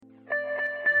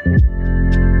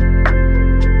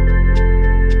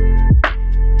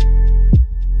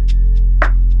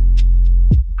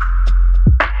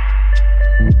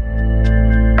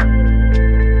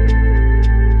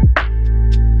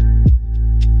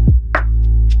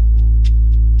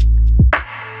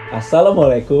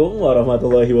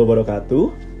warahmatullahi wabarakatuh.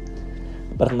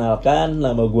 Perkenalkan,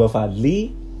 nama gue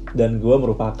Fadli dan gue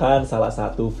merupakan salah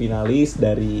satu finalis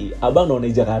dari Abang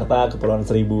None Jakarta Kepulauan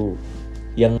Seribu.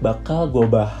 Yang bakal gue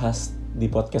bahas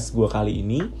di podcast gue kali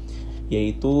ini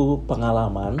yaitu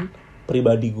pengalaman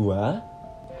pribadi gue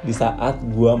di saat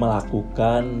gue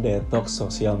melakukan detox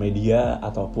sosial media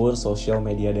ataupun social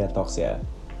media detox ya.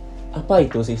 Apa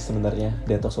itu sih sebenarnya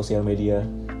detox sosial media?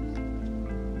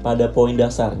 Pada poin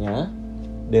dasarnya,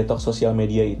 detox sosial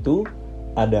media itu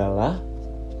adalah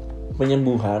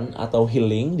penyembuhan atau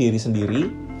healing diri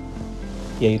sendiri,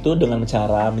 yaitu dengan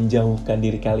cara menjauhkan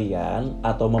diri kalian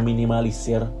atau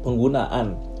meminimalisir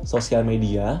penggunaan sosial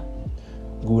media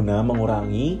guna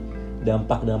mengurangi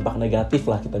dampak-dampak negatif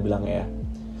lah kita bilang ya,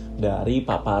 dari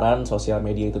paparan sosial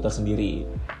media itu tersendiri.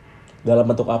 Dalam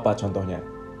bentuk apa contohnya?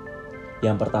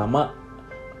 Yang pertama,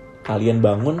 kalian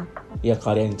bangun, ya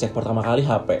kalian cek pertama kali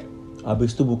HP.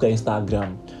 Habis itu buka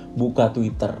Instagram, buka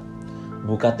Twitter,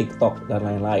 buka TikTok, dan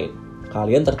lain-lain.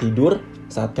 Kalian tertidur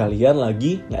saat kalian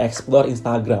lagi nge-explore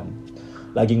Instagram,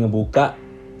 lagi ngebuka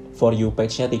For You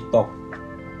page-nya TikTok.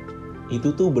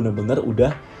 Itu tuh bener-bener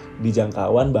udah di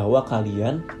jangkauan bahwa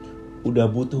kalian udah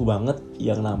butuh banget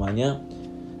yang namanya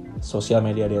social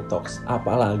media detox.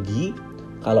 Apalagi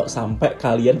kalau sampai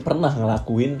kalian pernah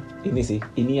ngelakuin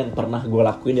ini yang pernah gue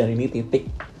lakuin dan ini titik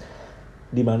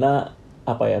dimana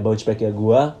bounce back ya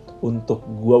gue untuk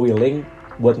gue willing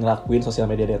buat ngelakuin social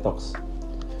media detox.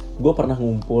 Gue pernah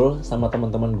ngumpul sama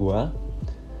teman-teman gue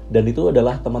dan itu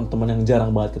adalah teman-teman yang jarang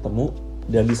banget ketemu,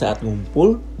 dan di saat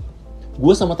ngumpul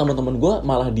gue sama teman-teman gue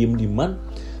malah diem-dieman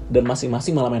dan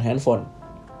masing-masing malah main handphone.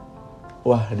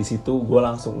 Wah, di situ gue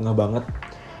langsung ngeh banget.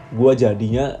 Gue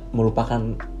jadinya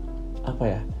melupakan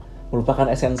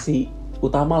esensi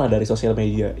utama lah dari sosial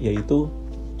media, yaitu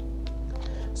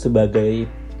sebagai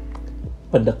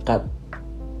pendekat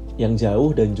yang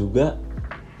jauh dan juga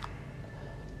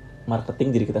marketing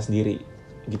diri kita sendiri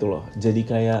gitu loh. Jadi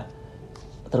kayak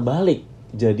terbalik,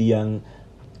 jadi yang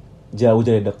jauh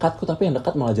jadi dekat tapi yang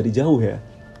dekat malah jadi jauh ya.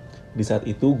 Di saat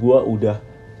itu gue udah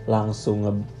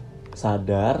langsung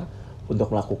sadar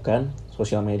untuk melakukan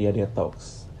social media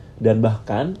detox. Dan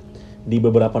bahkan di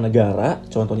beberapa negara,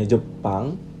 contohnya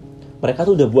Jepang, mereka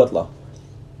tuh udah buat loh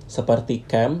seperti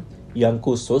camp yang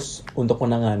khusus untuk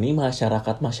menangani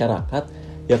masyarakat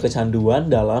yang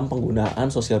kecanduan dalam penggunaan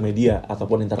sosial media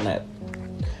ataupun internet.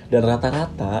 Dan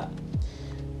rata-rata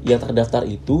yang terdaftar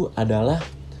itu adalah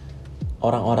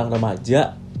orang-orang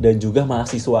remaja dan juga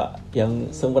mahasiswa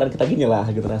yang seumuran kita gini lah,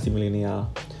 generasi milenial.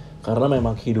 Karena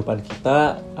memang kehidupan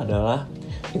kita adalah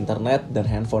internet dan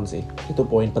handphone sih. Itu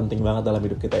poin penting banget dalam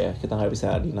hidup kita ya. Kita gak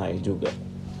bisa deny juga.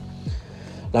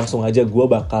 Langsung aja gue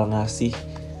bakal ngasih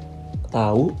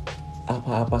tahu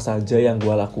apa-apa saja yang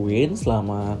gue lakuin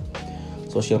selama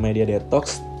social media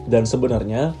detox. Dan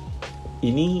sebenarnya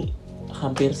ini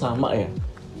hampir sama ya,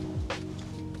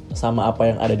 sama apa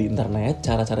yang ada di internet,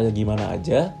 cara-caranya gimana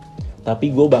aja.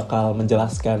 Tapi gue bakal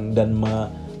menjelaskan dan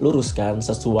meluruskan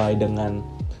sesuai dengan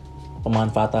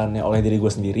pemanfaatannya oleh diri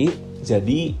gue sendiri.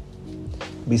 Jadi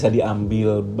bisa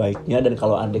diambil baiknya, dan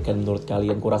kalau andaikan menurut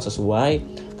kalian kurang sesuai,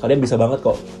 kalian bisa banget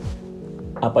kok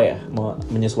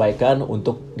menyesuaikan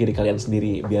untuk diri kalian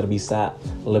sendiri biar bisa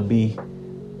lebih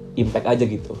impact aja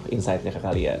gitu insight-nya ke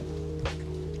kalian.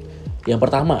 Yang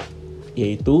pertama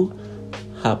yaitu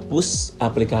hapus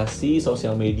aplikasi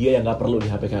sosial media yang gak perlu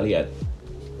di HP kalian.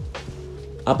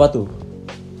 Apa tuh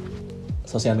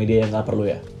sosial media yang gak perlu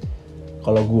ya?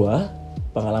 Kalau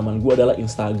pengalaman gue adalah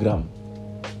Instagram.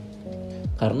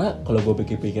 Karena kalau gue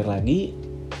pikir-pikir lagi,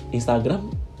 Instagram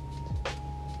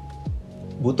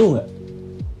butuh nggak?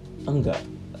 Enggak.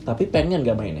 Tapi pengen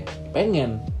nggak mainnya?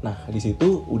 Pengen. Nah, di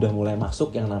situ udah mulai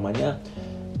masuk yang namanya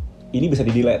ini bisa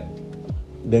di-delete.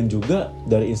 Dan juga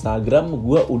dari Instagram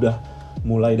gue udah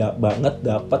mulai banget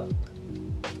dapet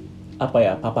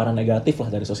paparan negatif lah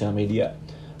dari sosial media.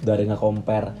 Dari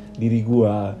nge-compare diri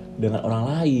gue dengan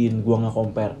orang lain, gue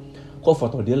nge-compare, kok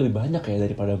foto dia lebih banyak ya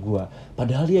daripada gue,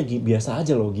 padahal dia biasa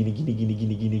aja loh, gini.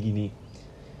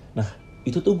 Nah,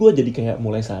 itu tuh gue jadi kayak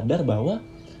mulai sadar bahwa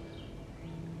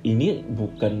ini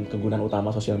bukan kegunaan utama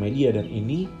sosial media, dan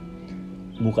ini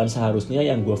bukan seharusnya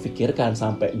yang gue pikirkan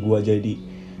sampai gue jadi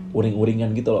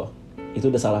uring-uringan gitu loh.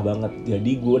 Itu udah salah banget.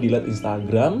 Jadi gue delete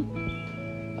Instagram,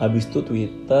 habis itu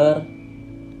Twitter,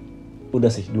 Udah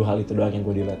sih, 2 hal itu doang yang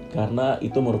gue delete. Karena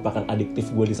itu merupakan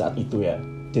adiktif gue di saat itu ya.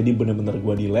 Jadi bener-bener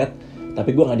gue delete,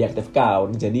 tapi gue gak diaktif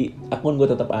account. Jadi akun gue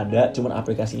tetap ada, cuman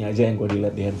aplikasinya aja yang gue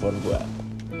delete di handphone gue.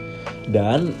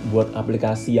 Dan buat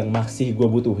aplikasi yang masih gue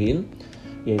butuhin,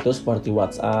 yaitu seperti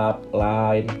WhatsApp,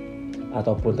 Line,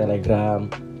 ataupun Telegram.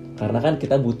 Karena kan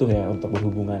kita butuh ya untuk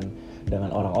berhubungan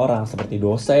dengan orang-orang seperti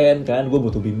dosen kan, gue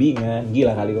butuh bimbingan.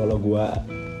 Gila kali kalau gue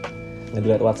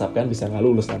nge-delete WhatsApp kan bisa gak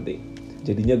lulus nanti.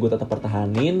 Jadinya gue tetap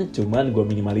pertahanin, cuman gue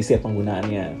minimalisir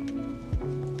penggunaannya.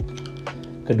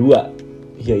 Kedua,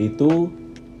 yaitu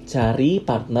cari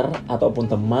partner ataupun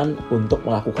teman untuk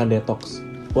melakukan detox.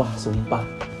 Wah, sumpah,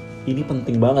 ini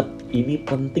penting banget. Ini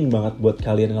penting banget buat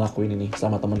kalian ngelakuin ini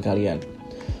sama teman kalian.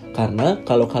 Karena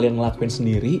kalau kalian ngelakuin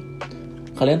sendiri,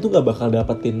 kalian tuh gak bakal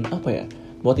dapetin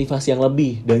motivasi yang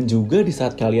lebih. Dan juga di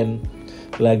saat kalian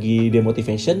lagi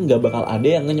demotivation, gak bakal ada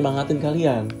yang nyemangatin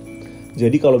kalian.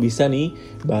 Jadi kalau bisa nih,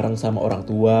 bareng sama orang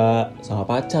tua, sama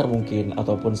pacar mungkin,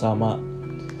 ataupun sama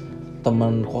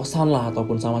teman kosan lah,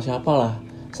 ataupun sama siapa lah,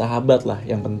 sahabat lah.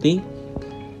 Yang penting,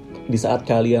 di saat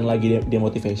kalian lagi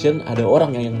demotivation, ada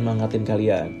orang yang nyemangatin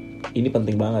kalian. Ini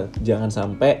penting banget. Jangan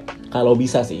sampai, kalau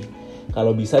bisa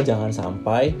jangan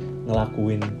sampai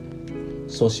ngelakuin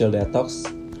social detox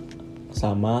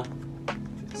sama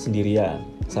sendirian,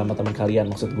 sama teman kalian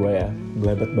maksud gue ya.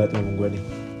 Belibet banget ngomong gue nih.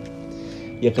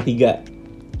 Yang ketiga,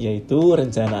 yaitu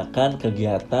rencanakan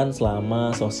kegiatan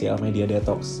selama sosial media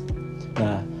detox.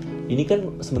 Nah, ini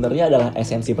kan sebenarnya adalah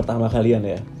esensi pertama kalian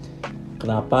ya.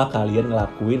 Kenapa kalian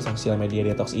ngelakuin sosial media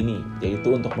detox ini?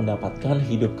 Yaitu untuk mendapatkan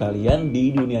hidup kalian di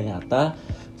dunia nyata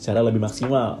secara lebih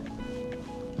maksimal.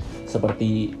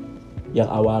 Seperti yang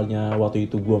awalnya waktu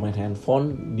itu gue main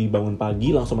handphone, dibangun pagi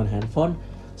langsung main handphone.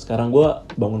 Sekarang gue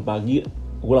bangun pagi,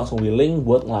 gue langsung willing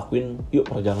buat ngelakuin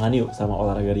peregangan yuk sama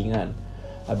olahraga ringan.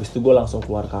 Habis itu gue langsung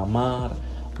keluar kamar,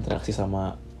 interaksi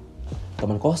sama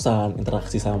teman kosan,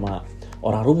 interaksi sama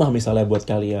orang rumah misalnya buat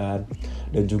kalian.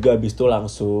 Dan juga habis itu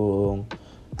langsung,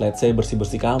 let's say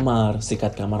bersih-bersih kamar,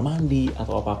 sikat kamar mandi,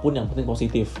 atau apapun yang penting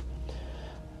positif.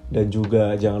 Dan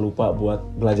juga jangan lupa buat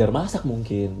belajar masak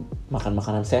mungkin, makan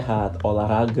makanan sehat,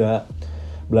 olahraga,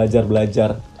 belajar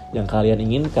yang kalian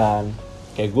inginkan.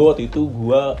 Kayak gue waktu itu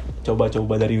gue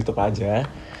coba-coba dari YouTube aja,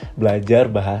 belajar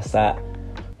bahasa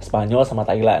Spanyol sama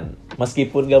Thailand.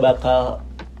 Meskipun gak bakal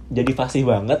jadi fasih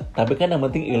banget, tapi kan yang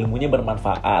penting ilmunya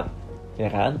bermanfaat, ya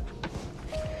kan?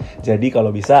 Jadi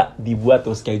kalau bisa dibuat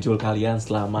tuh schedule kalian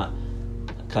selama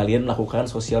kalian melakukan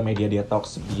sosial media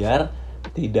detox, biar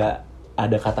tidak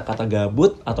ada kata-kata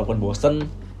gabut ataupun bosen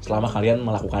selama kalian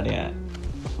melakukannya.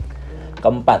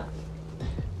 Keempat,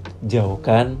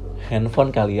 jauhkan handphone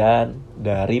kalian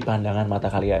dari pandangan mata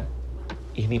kalian.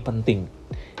 Ini penting,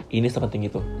 ini sepenting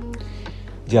itu.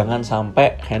 Jangan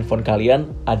sampai handphone kalian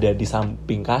ada di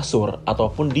samping kasur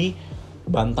ataupun di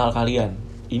bantal kalian.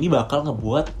 Ini bakal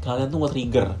ngebuat kalian tuh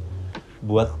nge-trigger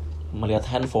buat melihat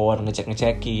handphone,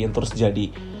 ngecek-ngecekin, terus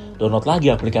jadi download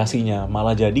lagi aplikasinya,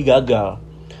 malah jadi gagal.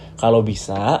 Kalau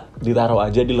bisa, ditaruh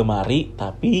aja di lemari,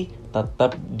 tapi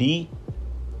tetap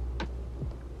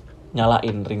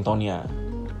nyalain ringtone-nya.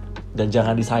 Dan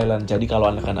jangan di silent. Jadi kalau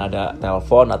akan ada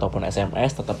telepon ataupun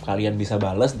SMS, tetap kalian bisa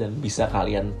balas dan bisa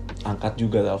kalian angkat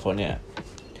juga teleponnya.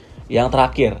 Yang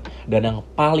terakhir dan yang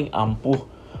paling ampuh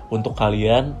untuk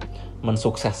kalian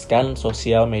mensukseskan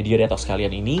sosial media detox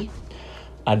kalian ini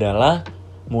adalah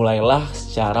mulailah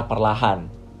secara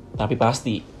perlahan, tapi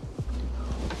pasti.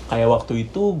 Kayak waktu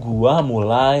itu gua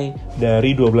mulai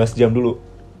dari 12 jam dulu.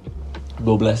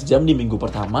 12 jam di minggu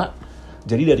pertama.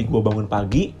 Jadi dari gua bangun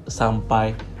pagi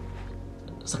sampai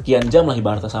sekian jam lah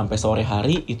ibaratnya sampai sore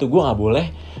hari, itu gue gak boleh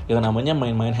yang namanya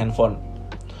main-main handphone.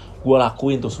 Gue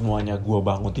lakuin tuh semuanya. Gue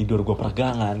bangun tidur, gue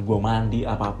peregangan, gue mandi,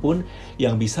 apapun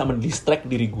yang bisa mendistract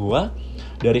diri gue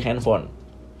dari handphone.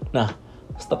 Nah,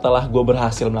 setelah gue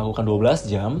berhasil melakukan 12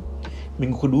 jam,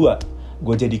 minggu kedua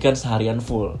gue jadikan seharian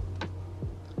full.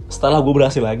 Setelah gue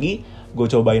berhasil lagi, gue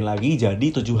cobain lagi jadi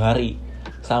 7 hari.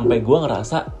 Sampai gue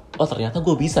ngerasa, oh ternyata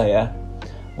gue bisa ya.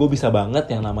 Gue bisa banget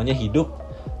yang namanya hidup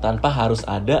tanpa harus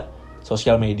ada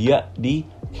sosial media di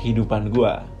kehidupan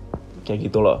gue.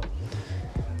 Kayak gitu loh.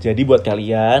 Jadi buat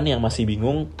kalian yang masih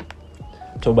bingung,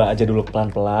 coba aja dulu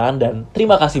pelan-pelan. Dan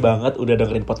terima kasih banget udah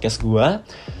dengerin podcast gue.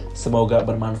 Semoga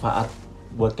bermanfaat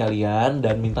buat kalian.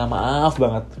 Dan minta maaf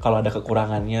banget kalau ada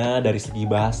kekurangannya dari segi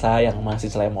bahasa yang masih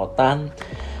selemotan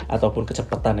ataupun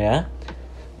kecepatan ya.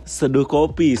 Seduh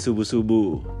kopi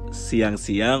subuh-subuh,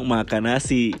 siang-siang makan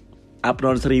nasi.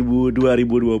 Apnon 1000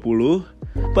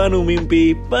 2020, penuh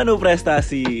mimpi, penuh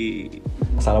prestasi.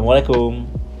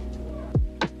 Assalamualaikum.